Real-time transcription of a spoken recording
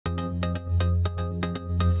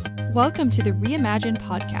Welcome to the Reimagine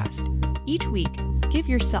podcast. Each week, give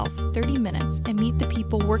yourself 30 minutes and meet the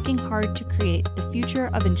people working hard to create the future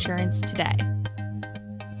of insurance today.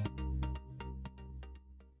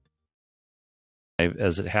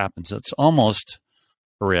 As it happens, it's almost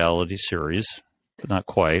a reality series, but not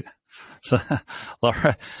quite. So,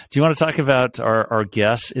 Laura, do you want to talk about our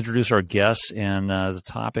guests, introduce our guests, and the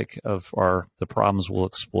topic of the problems we'll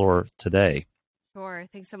explore today? Sure.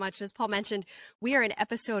 Thanks so much. As Paul mentioned, we are in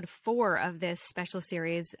episode 4 of this special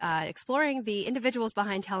series, exploring the individuals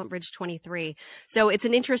behind TalentBridge23. So it's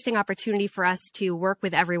an interesting opportunity for us to work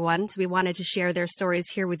with everyone. So we wanted to share their stories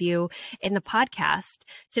here with you in the podcast.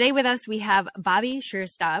 Today with us, we have Bobbie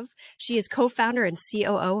Shrivastav. She is co-founder and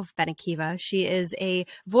COO of Benekiva. She is a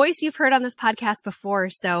voice you've heard on this podcast before.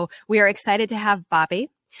 So we are excited to have Bobbie.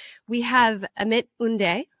 We have Amit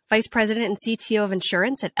Unde, Vice President and CTO of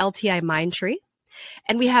Insurance at Mindtree.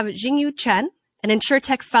 And we have Xingyu Chen, an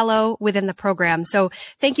Insurtech fellow within the program. So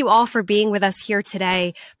thank you all for being with us here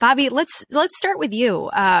today. Bobbie, let's start with you.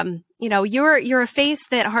 You're a face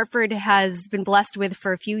that Hartford has been blessed with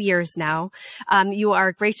for a few years now. You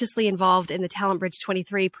are graciously involved in the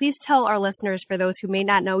TalentBridge23. Please tell our listeners, for those who may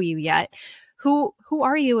not know you yet, who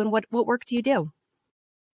are you and what work do you do?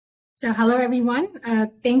 So hello, everyone.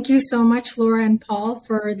 Thank you so much, Laura and Paul,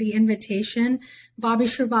 for the invitation. Bobbie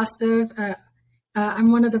Shrivastav.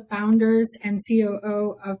 I'm one of the founders and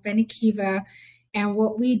COO of Benekiva, and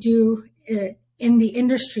what we do in the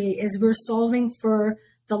industry is we're solving for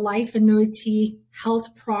the life annuity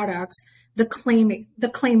health products, the claim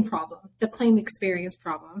problem, the claim experience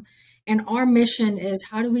problem. And our mission is,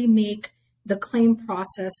 how do we make the claim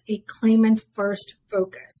process a claimant first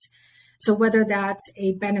focus? So whether that's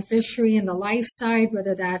a beneficiary in the life side,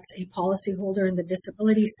 whether that's a policyholder in the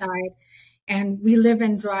disability side, and we live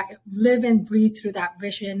and breathe through that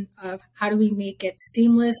vision of how do we make it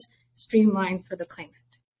seamless, streamlined for the claimant.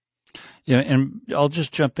 Yeah, and I'll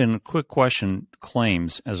just jump in. A quick question: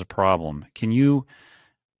 claims as a problem. Can you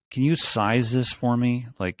size this for me?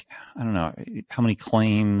 Like, I don't know, how many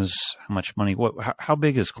claims, how much money? How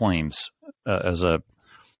big is claims as a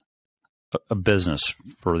business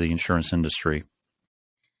for the insurance industry?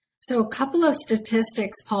 So a couple of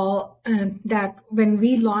statistics, Paul, that when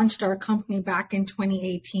we launched our company back in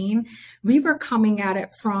 2018, we were coming at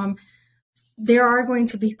it from, there are going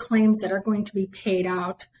to be claims that are going to be paid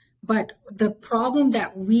out, but the problem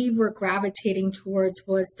that we were gravitating towards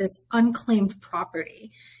was this unclaimed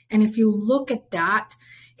property. And if you look at that,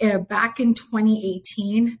 back in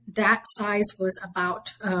 2018, that size was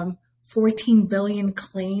about 14 billion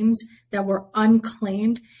claims that were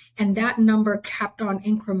unclaimed, and that number kept on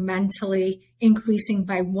incrementally increasing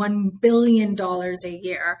by $1 billion a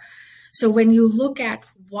year. So when you look at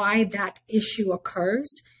why that issue occurs,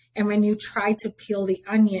 and when you try to peel the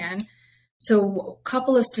onion, so a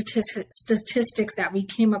couple of statistics that we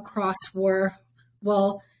came across were,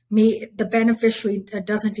 the beneficiary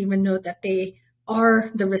doesn't even know that they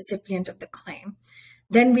are the recipient of the claim.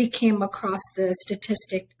 Then we came across the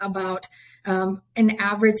statistic about an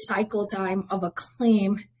average cycle time of a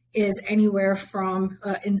claim is anywhere from,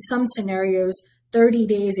 in some scenarios, 30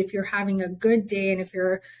 days if you're having a good day and if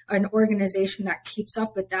you're an organization that keeps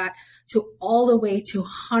up with that, to all the way to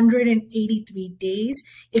 183 days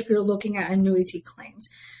if you're looking at annuity claims.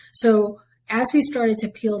 So as we started to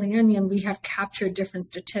peel the onion, we have captured different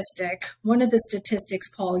statistics. One of the statistics,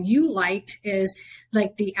 Paul, you liked is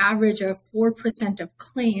like the average of 4% of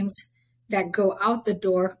claims that go out the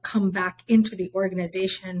door come back into the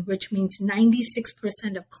organization, which means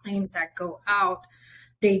 96% of claims that go out,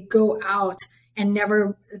 they go out and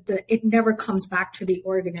it never comes back to the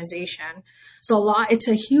organization. So it's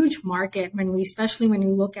a huge market especially when you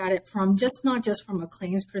look at it from not just from a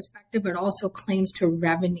claims perspective, but also claims to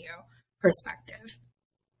revenue perspective.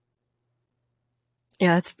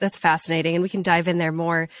 Yeah, that's fascinating, and we can dive in there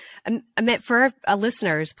more. Amit, for our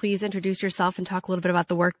listeners, please introduce yourself and talk a little bit about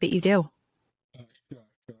the work that you do. Sure.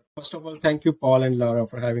 First of all, thank you, Paul and Laura,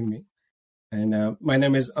 for having me. And my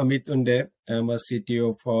name is Amit Unde. I'm a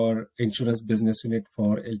CTO for Insurance Business Unit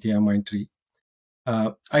for Mindtree.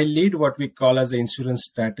 I lead what we call as the Insurance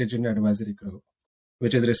Strategy and Advisory Group,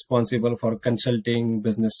 which is responsible for consulting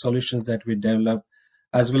business solutions that we develop,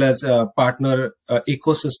 as well as a partner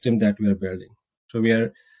ecosystem that we are building. So we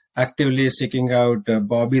are actively seeking out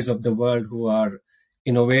Bobbies of the world who are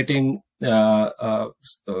innovating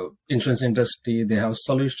insurance industry. They have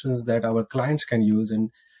solutions that our clients can use.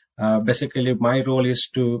 And basically, my role is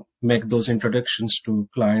to make those introductions to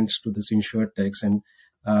clients, to this Insurtechs, and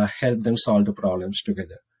help them solve the problems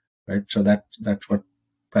together. Right. So that's what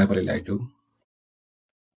primarily I do.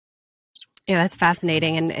 Yeah, that's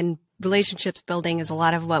fascinating. And relationships building is a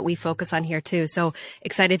lot of what we focus on here too. So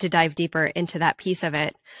excited to dive deeper into that piece of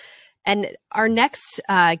it. And our next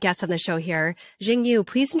guest on the show here, Xingyu,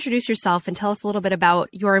 please introduce yourself and tell us a little bit about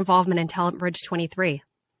your involvement in TalentBridge23.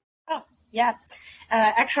 Oh, yeah.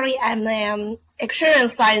 Actually, I'm an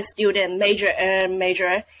insurance science student,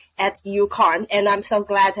 major at UConn, and I'm so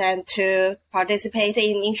glad to participate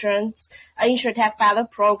in Insurtech fellow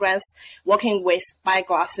programs, working with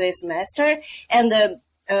Spyglass this semester, and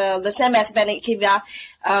the same as Benekiva.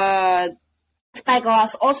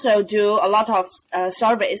 Spyglass also do a lot of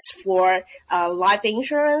service for life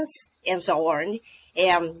insurance and so on.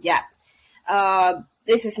 And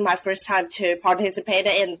this is my first time to participate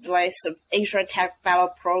in this Insurtech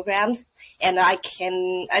fellow programs, and I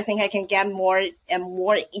think I can get more and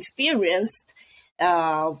more experience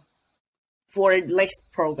for this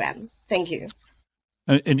program. Thank you.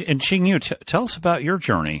 And Xingyu, tell us about your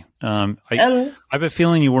journey. I have a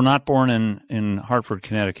feeling you were not born in Hartford,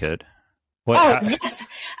 Connecticut. Yes,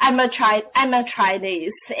 I'm a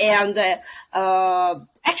Chinese, and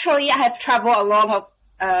actually I have traveled a lot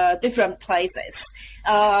of different places.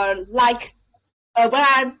 Like when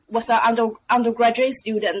I was an undergraduate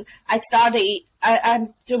student, I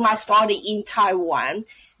do my study in Taiwan,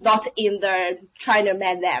 not in the China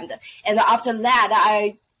mainland. And after that,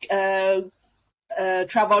 I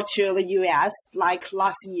traveled to the U.S. like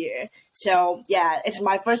last year. So yeah, it's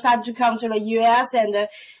my first time to come to the U.S. and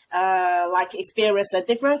experience a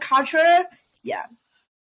different culture. Yeah.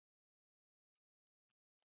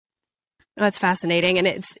 That's fascinating. And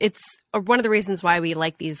it's one of the reasons why we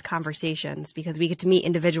like these conversations, because we get to meet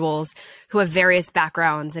individuals who have various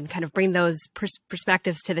backgrounds and kind of bring those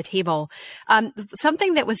perspectives to the table.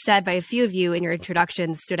 Something that was said by a few of you in your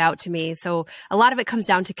introduction stood out to me. So a lot of it comes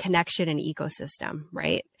down to connection and ecosystem,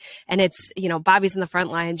 right? And it's, Bobbie's in the front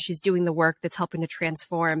lines. She's doing the work that's helping to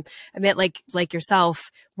transform. Amit, like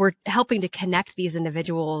yourself, we're helping to connect these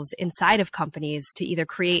individuals inside of companies to either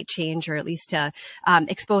create change or at least to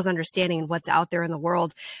expose understanding in what's out there in the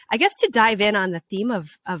world. I guess to dive in on the theme of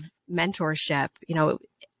mentorship,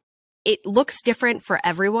 it looks different for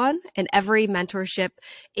everyone, and every mentorship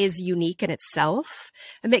is unique in itself.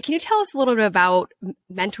 Amit, can you tell us a little bit about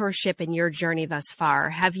mentorship in your journey thus far?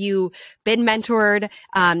 Have you been mentored?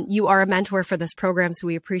 You are a mentor for this program, so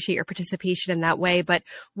we appreciate your participation in that way. But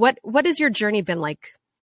what has your journey been like?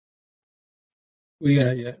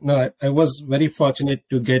 Yeah. No, I was very fortunate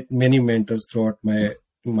to get many mentors throughout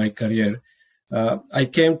my career. I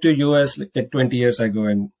came to US like 20 years ago,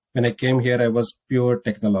 and when I came here, I was pure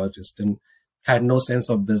technologist and had no sense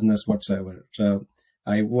of business whatsoever. So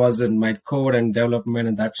I was in my code and development,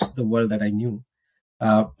 and that's the world that I knew.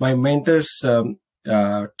 My mentors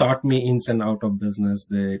taught me ins and out of business.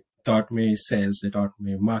 They taught me sales, they taught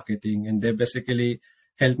me marketing, and they basically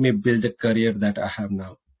helped me build the career that I have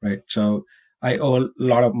now, right? So I owe a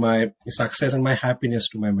lot of my success and my happiness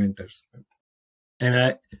to my mentors.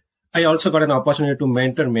 And I also got an opportunity to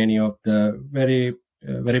mentor many of the very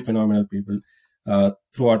phenomenal people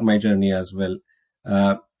throughout my journey as well.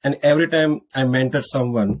 And every time I mentor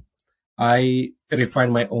someone, I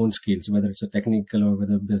refine my own skills, whether it's a technical or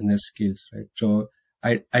whether business skills, right? So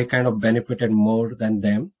I kind of benefited more than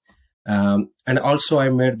them. And also I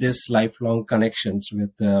made these lifelong connections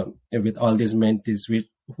with all these mentees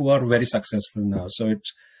who are very successful now. So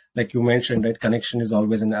it's like you mentioned, right? Connection is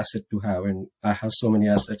always an asset to have, and I have so many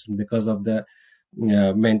assets, and because of the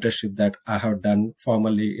mentorship that I have done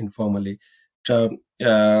formally, informally. So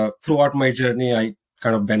throughout my journey, I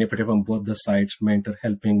kind of benefited from both the sides, mentor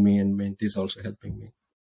helping me and mentees also helping me.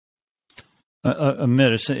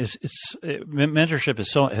 Amit,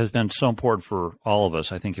 mentorship has been so important for all of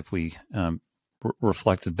us. I think if we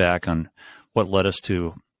reflected back on what led us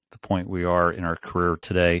to the point we are in our career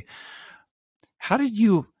today, how did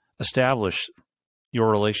you establish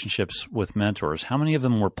your relationships with mentors? How many of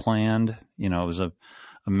them were planned? It was a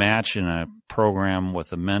match in a program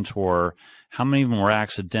with a mentor. How many of them were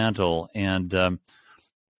accidental? And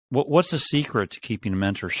what's the secret to keeping a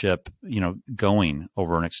mentorship, going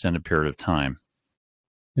over an extended period of time?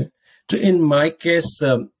 Yeah. So in my case,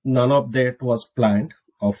 none of that was planned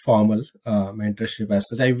or formal mentorship as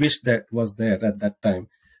such. I wish that was there at that time,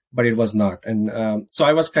 but it was not. And so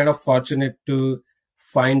I was kind of fortunate to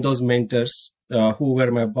find those mentors who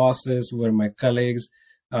were my bosses, who were my colleagues,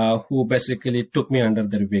 who basically took me under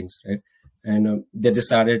their wings, right? And they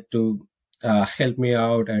decided to help me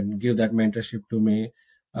out and give that mentorship to me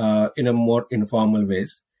in a more informal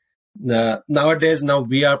ways. Nowadays,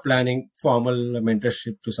 we are planning formal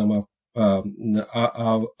mentorship to some of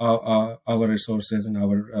our resources and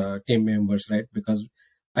our team members, right? Because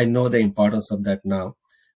I know the importance of that now.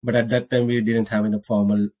 But at that time, we didn't have a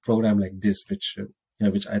formal program like this, which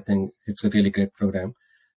I think it's a really great program.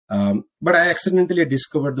 But I accidentally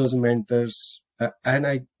discovered those mentors and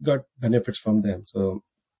I got benefits from them. So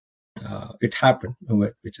it happened,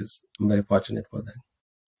 which is I'm very fortunate for that.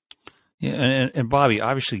 Yeah, and Bobbie,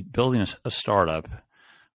 obviously building a startup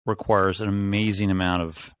requires an amazing amount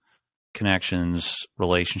of connections,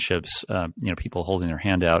 relationships, people holding their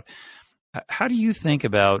hand out. How do you think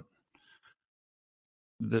about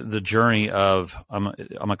the journey of I'm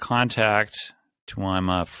a contact to I'm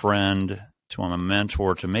a friend to I'm a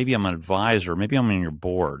mentor to maybe I'm an advisor, maybe I'm on your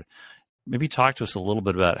board? Maybe talk to us a little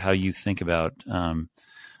bit about how you think about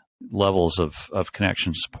levels of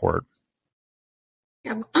connection support.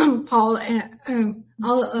 Yeah, Paul, I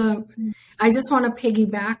just want to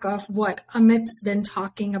piggyback off what Amit's been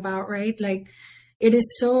talking about, right? Like, it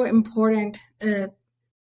is so important,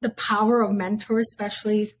 the power of mentors,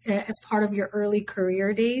 especially as part of your early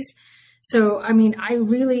career days. So, I mean, I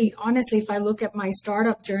really, honestly, if I look at my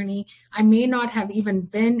startup journey, I may not have even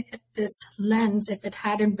been at this lens if it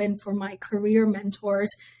hadn't been for my career mentors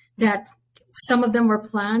that some of them were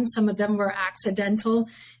planned, some of them were accidental.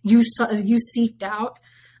 You seeked out.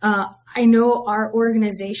 I know our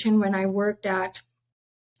organization, when I worked at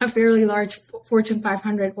a fairly large Fortune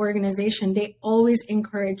 500 organization, they always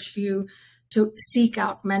encouraged you to seek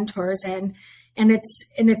out mentors, and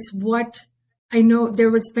it's what I know.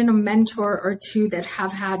 There has been a mentor or two that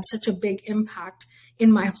have had such a big impact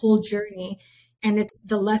in my whole journey, and it's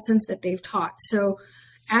the lessons that they've taught. So,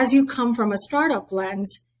 as you come from a startup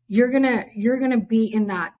lens, you're gonna be in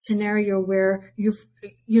that scenario where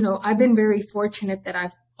I've been very fortunate that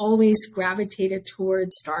I've always gravitated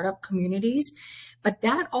towards startup communities, but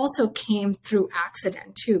that also came through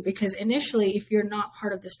accident too, because initially, if you're not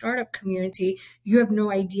part of the startup community, you have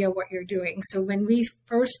no idea what you're doing. So when we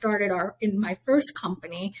first started in my first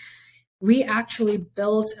company, we actually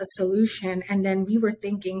built a solution, and then we were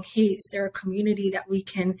thinking, hey, is there a community that we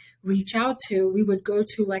can reach out to? We would go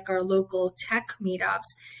to like our local tech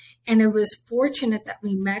meetups. And it was fortunate that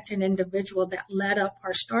we met an individual that led up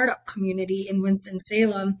our startup community in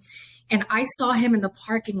Winston-Salem. And I saw him in the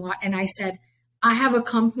parking lot and I said, I have a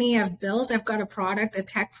company I've built. I've got a product, a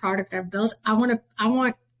tech product I've built. I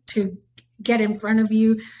want to get in front of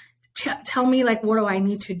you. Tell me, like, what do I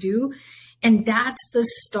need to do? And that's the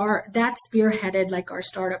start. That spearheaded like our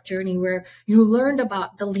startup journey, where you learned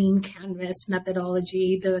about the lean canvas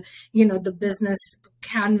methodology, the business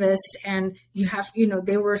canvas, and you have,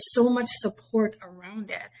 there were so much support around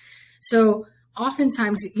it. So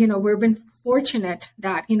oftentimes, we've been fortunate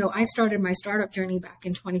that, I started my startup journey back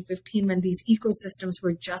in 2015 when these ecosystems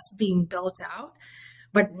were just being built out,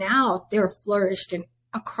 but now they're flourished and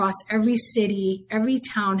across every city, every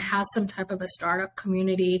town has some type of a startup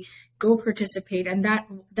community. Go participate. And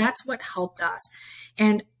that's what helped us.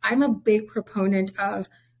 And I'm a big proponent of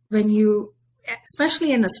when you,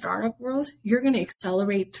 especially in the startup world, you're going to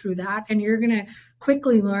accelerate through that. And you're going to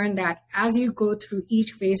quickly learn that as you go through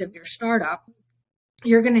each phase of your startup,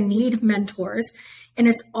 you're going to need mentors. And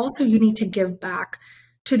it's also, you need to give back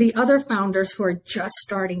to the other founders who are just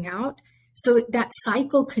starting out. So that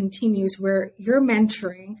cycle continues where you're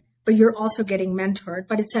mentoring, but you're also getting mentored,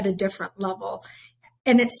 but it's at a different level.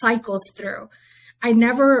 And it cycles through. I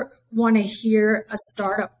never want to hear a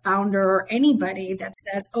startup founder or anybody that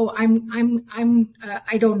says, "Oh,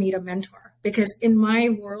 I don't need a mentor," because in my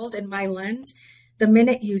world, in my lens, the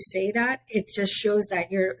minute you say that, it just shows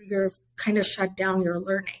that you're kind of shut down your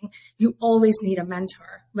learning. You always need a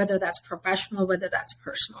mentor, whether that's professional, whether that's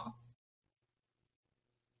personal.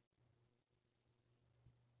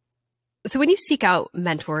 So when you seek out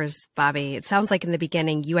mentors, Bobbie, it sounds like in the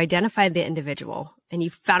beginning, you identified the individual and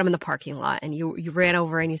you found him in the parking lot and you ran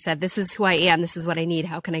over and you said, this is who I am. This is what I need.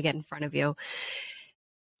 How can I get in front of you?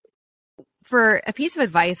 For a piece of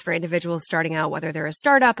advice for individuals starting out, whether they're a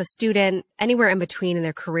startup, a student, anywhere in between in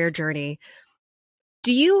their career journey,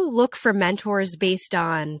 do you look for mentors based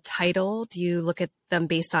on title? Do you look at them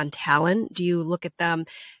based on talent? Do you look at them?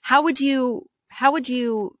 How would you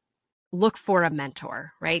look for a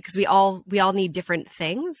mentor, right? Because we all need different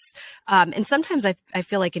things. And sometimes I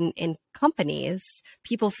feel like in companies,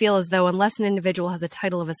 people feel as though unless an individual has a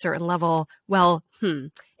title of a certain level, well,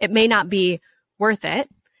 it may not be worth it.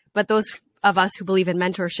 But those of us who believe in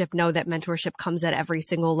mentorship know that mentorship comes at every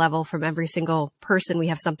single level from every single person. We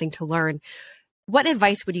have something to learn. What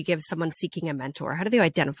advice would you give someone seeking a mentor? How do they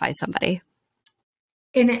identify somebody?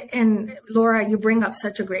 And Laura, you bring up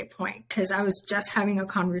such a great point, because I was just having a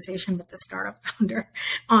conversation with the startup founder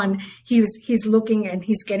on he's looking and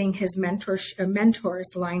he's getting his mentors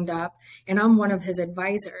lined up, and I'm one of his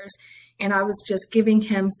advisors, and I was just giving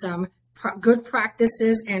him some good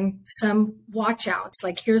practices and some watch outs,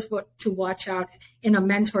 like here's what to watch out in a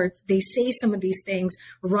mentor. If they say some of these things,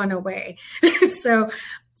 run away. So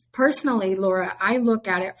personally, Laura, I look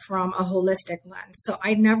at it from a holistic lens. So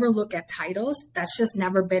I never look at titles. That's just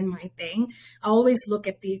never been my thing. I always look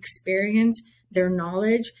at the experience, their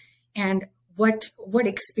knowledge, and what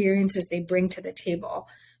experiences they bring to the table.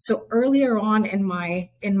 So earlier on in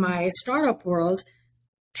my startup world,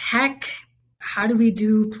 tech, how do we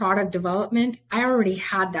do product development? I already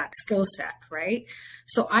had that skill set, right?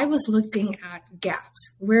 So I was looking at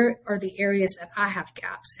gaps. Where are the areas that I have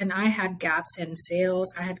gaps? And I had gaps in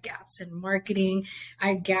sales. I had gaps in marketing. I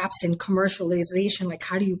had gaps in commercialization. Like,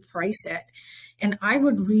 how do you price it? And I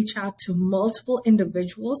would reach out to multiple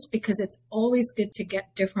individuals, because it's always good to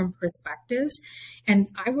get different perspectives. And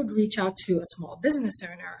I would reach out to a small business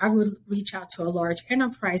owner. I would reach out to a large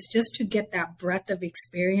enterprise, just to get that breadth of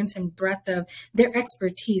experience and breadth of their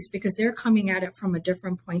expertise, because they're coming at it from a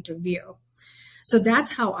different point of view. So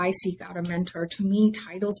that's how I seek out a mentor. To me,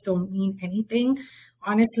 titles don't mean anything.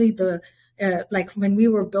 Honestly, like when we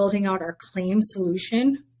were building out our claim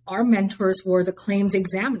solution, our mentors were the claims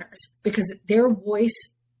examiners, because their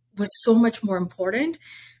voice was so much more important.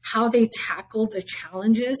 How they tackled the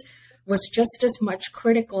challenges was just as much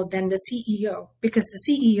critical than the CEO, because the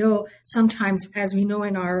CEO sometimes, as we know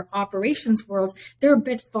in our operations world, they're a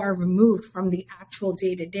bit far removed from the actual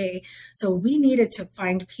day-to-day. So we needed to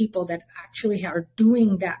find people that actually are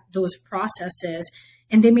doing those processes.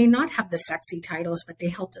 And they may not have the sexy titles, but they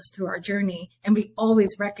helped us through our journey. And we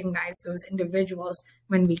always recognize those individuals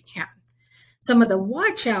when we can. Some of the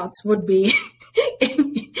watch outs would be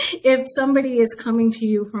if somebody is coming to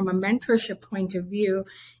you from a mentorship point of view,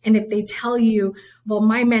 and if they tell you, well,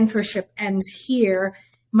 my mentorship ends here,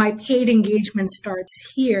 my paid engagement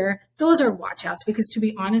starts here, those are watch outs. Because to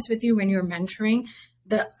be honest with you, when you're mentoring,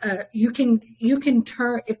 you can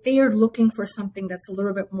turn, if they are looking for something that's a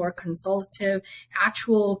little bit more consultative,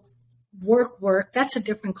 actual work, that's a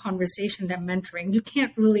different conversation than mentoring. You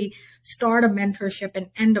can't really start a mentorship and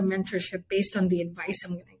end a mentorship based on the advice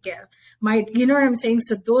I'm going to give. You know what I'm saying?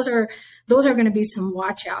 So those are going to be some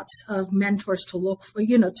watch outs of mentors to look for,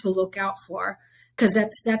 to look out for, because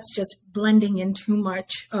that's just blending in too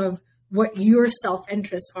much of what your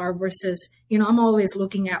self-interests are versus, I'm always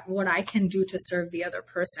looking at what I can do to serve the other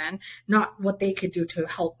person, not what they could do to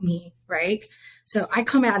help me, right? So I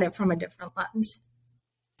come at it from a different lens.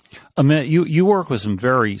 Amit, you work with some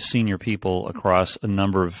very senior people across a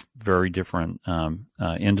number of very different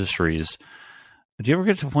industries. Do you ever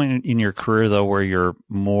get to a point in your career, though, where you're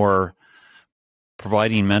more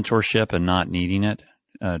providing mentorship and not needing it?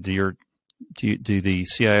 Do the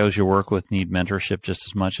CIOs you work with need mentorship just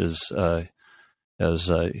as much as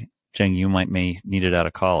Xingyu may need it out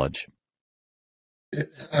of college?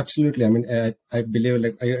 Absolutely. I mean, I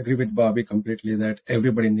believe, I agree with Bobbie completely that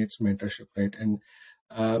everybody needs mentorship, right? And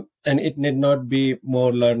it need not be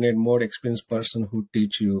more learned, more experienced person who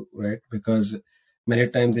teach you, right? Because many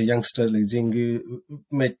times the youngster like Xingyu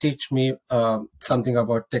may teach me something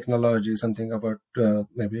about technology, something about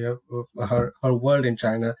maybe her world in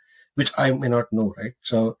China, which I may not know, right?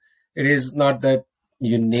 So it is not that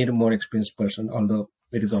you need a more experienced person, although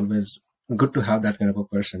it is always good to have that kind of a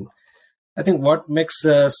person. I think what makes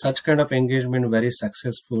such kind of engagement very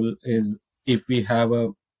successful is if we have a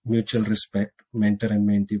mutual respect, mentor and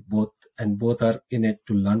mentee, both are in it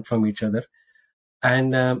to learn from each other.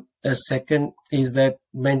 And a second is that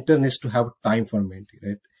mentor needs to have time for mentee,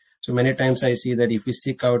 right? So many times I see that if we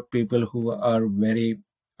seek out people who are very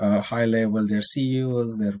high level, they're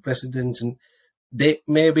CEOs, they're presidents, and they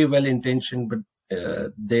may be well intentioned, but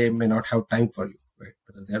they may not have time for you, right?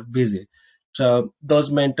 Because they're busy. So those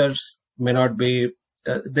mentors may not be,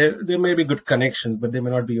 there may be good connections, but they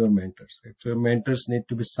may not be your mentors, right? So your mentors need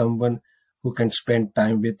to be someone who can spend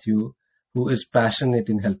time with you, who is passionate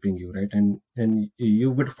in helping you, right? And you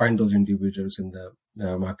would find those individuals in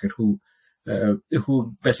the market who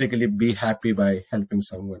basically be happy by helping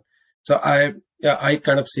someone. So I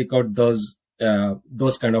kind of seek out those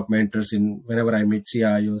kind of mentors in whenever I meet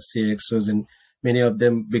CIOs, CXOs, and many of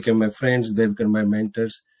them became my friends. They became my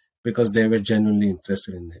mentors because they were genuinely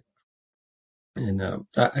interested in it.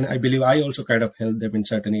 And I believe I also kind of helped them in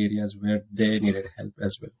certain areas where they needed help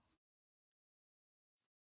as well.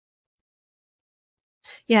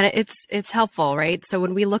 Yeah, it's helpful, right? So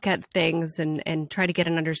when we look at things and try to get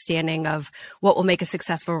an understanding of what will make a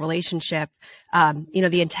successful relationship,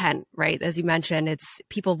 the intent, right? As you mentioned, it's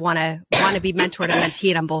people want to be mentored and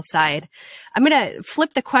menteed on both sides. I'm going to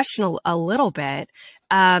flip the question a little bit.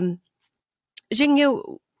 Xingyu,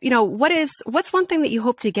 what's one thing that you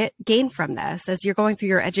hope to gain from this as you're going through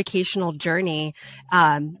your educational journey?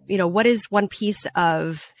 What is one piece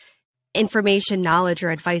of information, knowledge,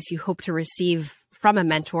 or advice you hope to receive from a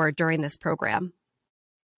mentor during this program?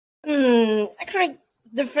 Actually,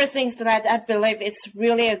 the first thing is that I believe it's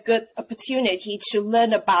really a good opportunity to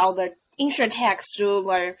learn about the Insurtech through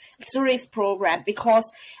this program,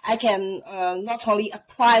 because I can not only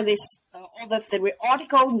apply this all the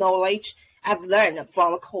theoretical knowledge I've learned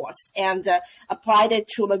from the course and applied it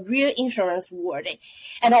to the real insurance world,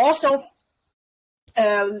 and also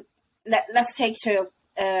let's take to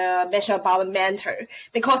mention about a mentor,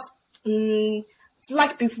 because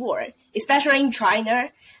like before, especially in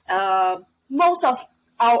China, most of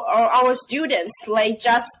our students, they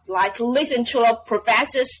just like listen to a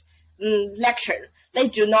professor's lecture. They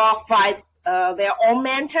do not find their own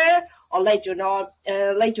mentor, or they do not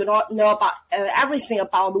know about everything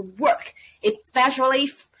about the work, especially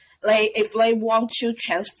if they want to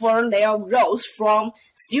transfer their roles from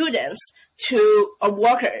students to a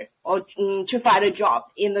worker or to find a job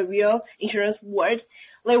in the real insurance world.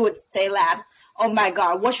 They would say that, oh my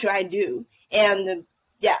God, what should I do? And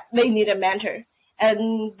they need a mentor.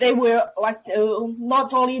 And they will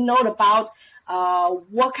not only know about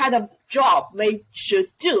what kind of job they should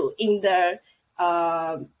do in their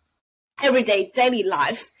everyday daily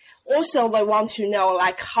life. Also, they want to know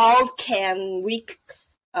how can we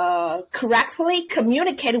correctly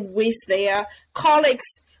communicate with their colleagues,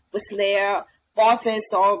 with their bosses,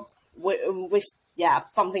 or with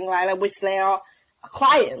something like that, with their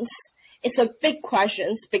clients. It's a big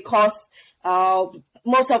question, because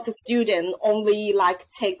most of the students only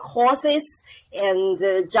take courses and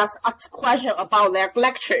just ask questions about their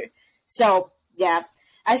lecture. So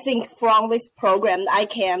I think from this program I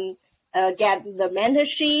can get the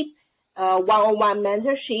mentorship, one-on-one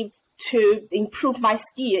mentorship, to improve my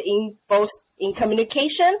skill in both in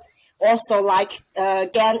communication, also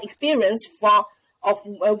gain experience of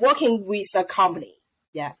working with a company.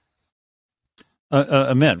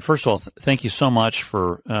 Amit, first of all, thank you so much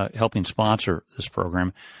for helping sponsor this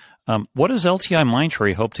program. What does LTI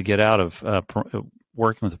Mindtree hope to get out of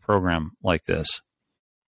working with a program like this?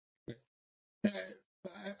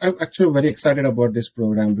 I'm actually very excited about this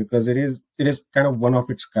program, because it is kind of one of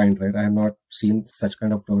its kind, right? I have not seen such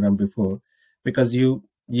kind of program before, because you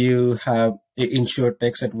have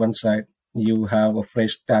Insurtech at one side, you have a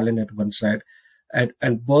fresh talent at one side,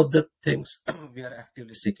 and both the things we are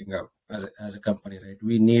actively seeking out as a company, right?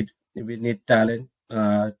 We need talent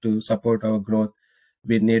to support our growth.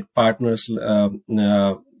 We need partners,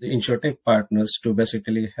 Insurtech partners, to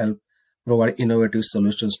basically help provide innovative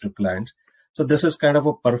solutions to clients. So this is kind of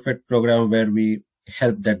a perfect program where we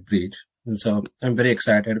help that bridge. And so I'm very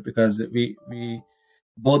excited, because we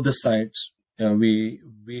both the sides, we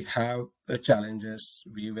have challenges.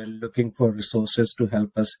 We were looking for resources to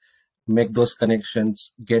help us make those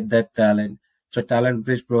connections, get that talent. So Talent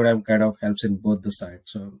Bridge program kind of helps in both the sides.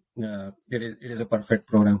 So it is a perfect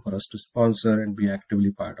program for us to sponsor and be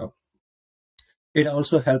actively part of. It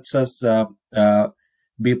also helps us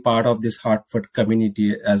be part of this Hartford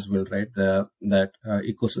community as well, right? That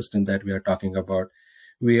ecosystem that we are talking about.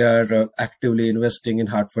 We are actively investing in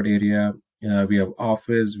Hartford area. We have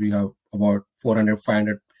office. We have about 400,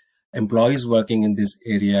 500 employees working in this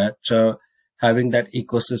area. So having that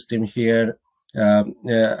ecosystem here,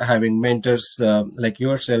 having mentors like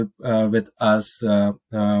yourself with us,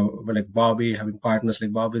 like Bobbie, having partners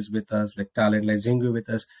like Bobbie's with us, like talent like Xingyu with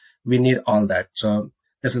us, we need all that. So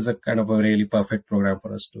this is a kind of a really perfect program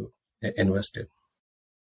for us to invest in.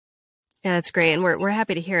 Yeah, that's great. And we're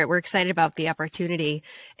happy to hear it. We're excited about the opportunity.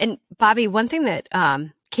 And Bobbie, one thing that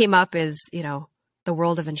came up is, the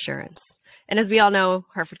world of insurance. And as we all know,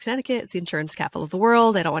 Hartford, Connecticut is the insurance capital of the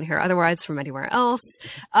world. I don't want to hear otherwise from anywhere else.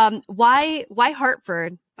 Why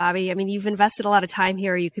Hartford, Bobbie? I mean, you've invested a lot of time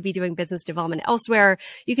here. You could be doing business development elsewhere.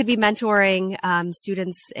 You could be mentoring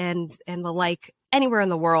students and the like anywhere in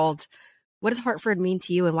the world. What does Hartford mean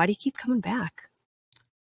to you, and why do you keep coming back?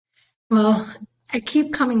 Well, I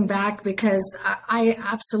keep coming back because I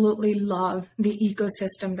absolutely love the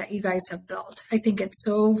ecosystem that you guys have built. I think it's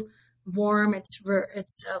so warm. It's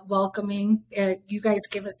welcoming. You guys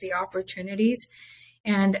give us the opportunities.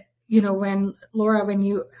 And, when Laura, when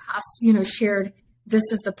you asked, shared, this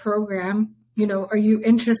is the program, are you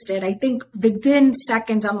interested? I think within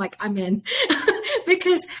seconds, I'm like, I'm in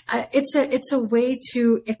because it's a way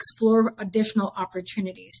to explore additional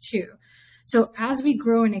opportunities too. So as we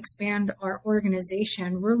grow and expand our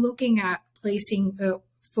organization, we're looking at placing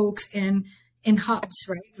folks in hubs,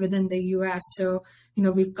 right, within the U.S. So,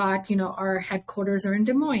 we've got, our headquarters are in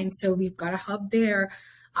Des Moines, so we've got a hub there.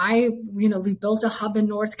 We built a hub in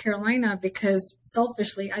North Carolina because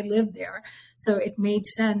selfishly I lived there. So it made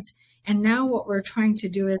sense. And now what we're trying to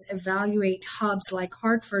do is evaluate hubs like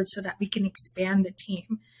Hartford so that we can expand the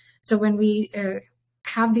team. So when we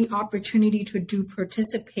have the opportunity to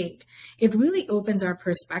participate, it really opens our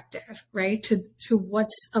perspective, right, to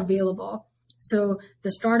what's available. So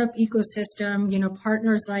the startup ecosystem,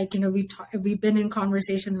 partners like, we've been in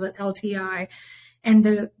conversations with LTI, and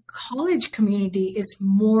the college community it's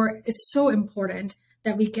so important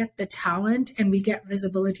that we get the talent and we get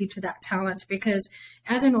visibility to that talent, because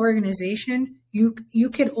as an organization, you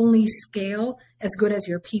can only scale as good as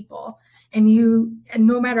your people. And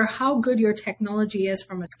no matter how good your technology is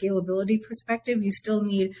from a scalability perspective, you still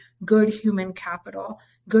need good human capital,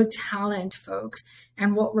 good talent, folks.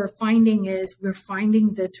 And what we're finding is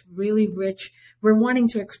this really rich, we're wanting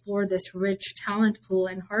to explore this rich talent pool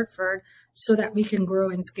in Hartford so that we can grow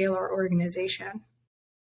and scale our organization.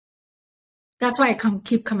 That's why I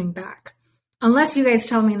keep coming back. Unless you guys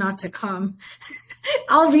tell me not to come,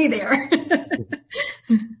 I'll be there.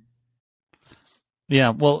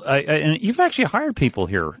 Yeah, well, and you've actually hired people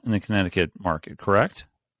here in the Connecticut market, correct?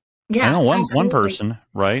 Yeah, I know one person,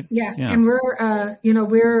 right? Yeah, and we're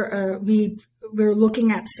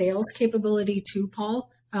looking at sales capability too, Paul.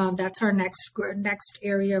 That's our next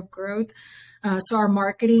area of growth. So our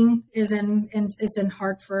marketing is in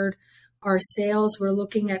Hartford. Our sales, we're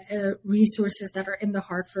looking at resources that are in the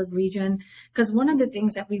Hartford region. Because one of the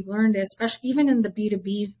things that we've learned is, especially even in the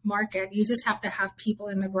B2B market, you just have to have people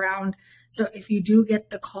in the ground. So if you do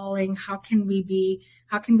get the calling, how can we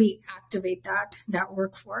activate that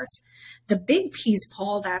workforce? The big piece,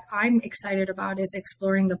 Paul, that I'm excited about is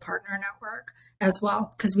exploring the partner network as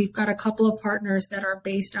well, because we've got a couple of partners that are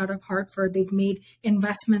based out of Hartford. They've made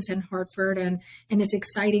investments in Hartford, and it's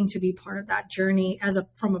exciting to be part of that journey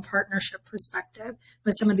from a partnership perspective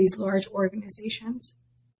with some of these large organizations.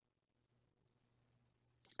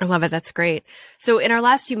 I love it. That's great. So in our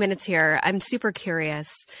last few minutes here, I'm super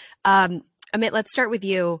curious. Amit, let's start with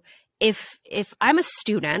you. If I'm a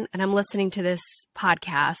student and I'm listening to this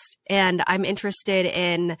podcast and I'm interested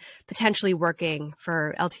in potentially working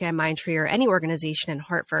for LTI Mindtree or any organization in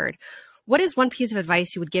Hartford, what is one piece of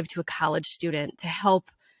advice you would give to a college student to help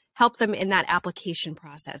them in that application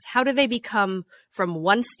process? How do they become from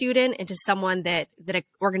one student into someone that an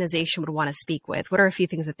organization would want to speak with? What are a few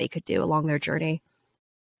things that they could do along their journey?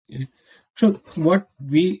 Yeah. So what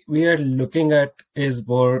we are looking at is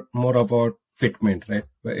more about fitment, right?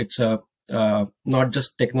 It's not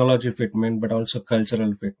just technology fitment, but also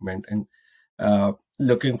cultural fitment, and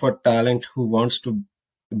looking for talent who wants to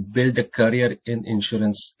build a career in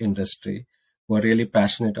insurance industry, who are really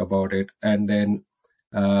passionate about it, and then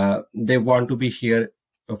they want to be here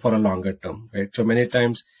for a longer term, right? So many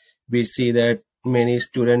times we see that many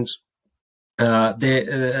students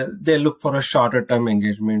they look for a shorter term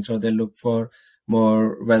engagement, so they look for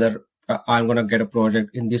more whether I'm going to get a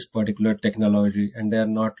project in this particular technology, and they're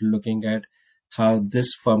not looking at how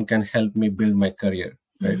this firm can help me build my career,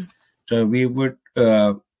 right? Mm-hmm. So we would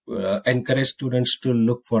encourage students to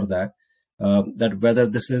look for that whether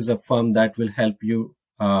this is a firm that will help you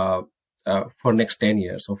for next 10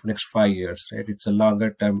 years or for next 5 years, right? It's a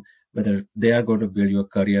longer term, whether they are going to build your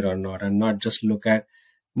career or not, and not just look at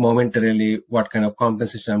momentarily what kind of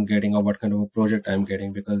compensation I'm getting or what kind of a project I'm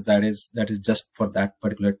getting, because that is just for that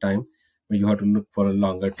particular time. You have to look for a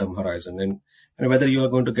longer term horizon, and whether you are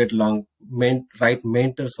going to get right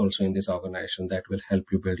mentors also in this organization that will help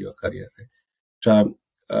you build your career. Right? So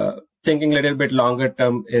thinking a little bit longer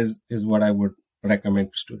term is what I would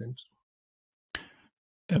recommend to students.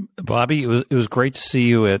 Bobbie, it was great to see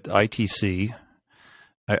you at ITC.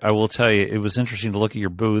 I will tell you, it was interesting to look at your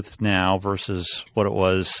booth now versus what it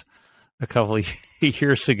was a couple of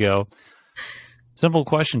years ago. Simple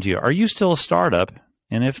question to you. Are you still a startup?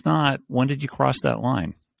 And if not, when did you cross that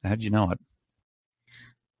line? How did you know it?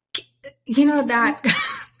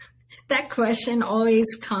 That question always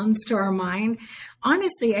comes to our mind.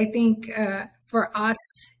 Honestly, I think for us,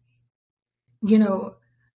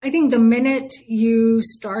 I think the minute you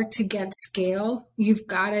start to get scale, you've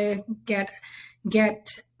got to get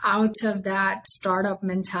out of that startup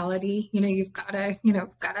mentality. You've got to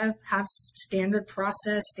have standard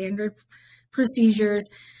process, standard procedures.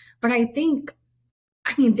 But I think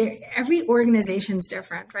I mean, every organization's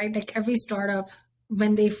different, right? Like every startup,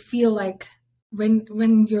 when they feel like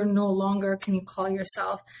when you're no longer, can you call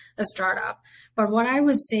yourself a startup? But what I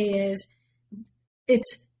would say is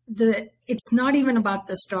it's not even about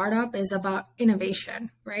the startup, it's about innovation,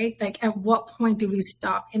 right? Like at what point do we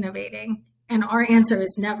stop innovating? And our answer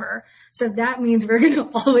is never. So that means we're going to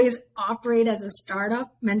always operate as a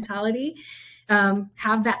startup mentality,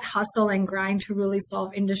 have that hustle and grind to really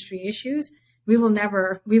solve industry issues. We will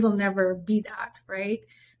never be that, right?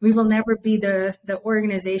 We will never be the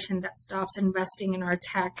organization that stops investing in our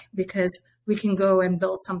tech because we can go and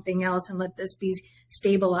build something else and let this be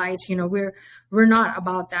stabilized. You know, we're not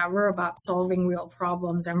about that. We're about solving real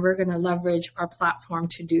problems, and we're going to leverage our platform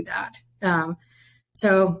to do that.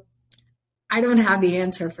 So I don't have the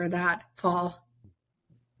answer for that, Paul.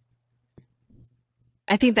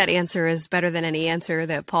 I think that answer is better than any answer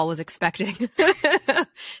that Paul was expecting. If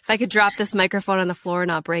I could drop this microphone on the floor and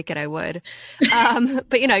not break it, I would.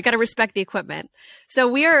 But you know, I got to respect the equipment. So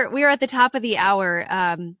we are at the top of the hour.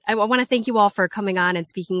 I want to thank you all for coming on and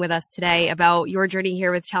speaking with us today about your journey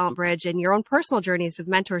here with TalentBridge and your own personal journeys with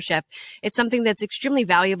mentorship. It's something that's extremely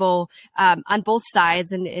valuable on both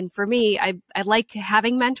sides. And for me, I like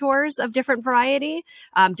having mentors of different variety,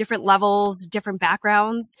 different levels, different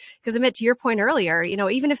backgrounds. Because Amit, to your point earlier, you know,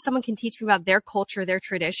 even if someone can teach me about their culture, their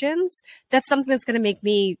traditions, that's something that's going to make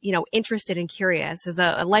me, you know, interested and curious. As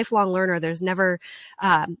a lifelong learner, there's never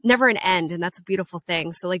an end. And that's a beautiful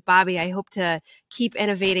thing. So like Bobbie, I hope to keep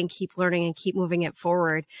innovating, keep learning, and keep moving it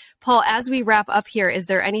forward. Paul, as we wrap up here, is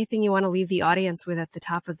there anything you want to leave the audience with at the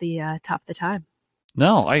top of the time?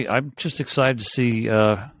 No, I'm just excited to see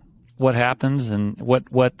what happens and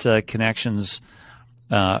what connections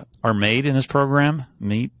are made in this program.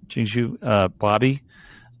 Meet Xingyu, Bobbie,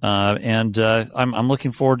 and I'm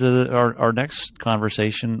looking forward to our next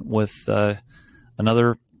conversation with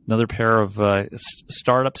another pair of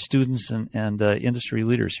startup students and industry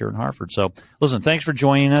leaders here in Hartford. So, listen, thanks for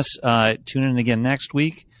joining us. Tune in again next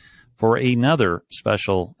week for another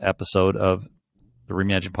special episode of the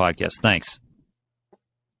Reimagine Podcast. Thanks.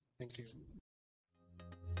 Thank you.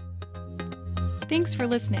 Thanks for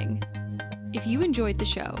listening. If you enjoyed the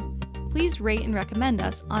show, please rate and recommend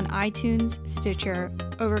us on iTunes, Stitcher,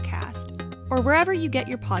 Overcast, or wherever you get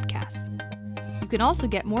your podcasts. You can also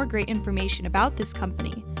get more great information about this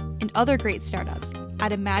company and other great startups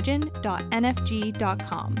at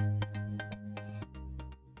imagine.nfg.com.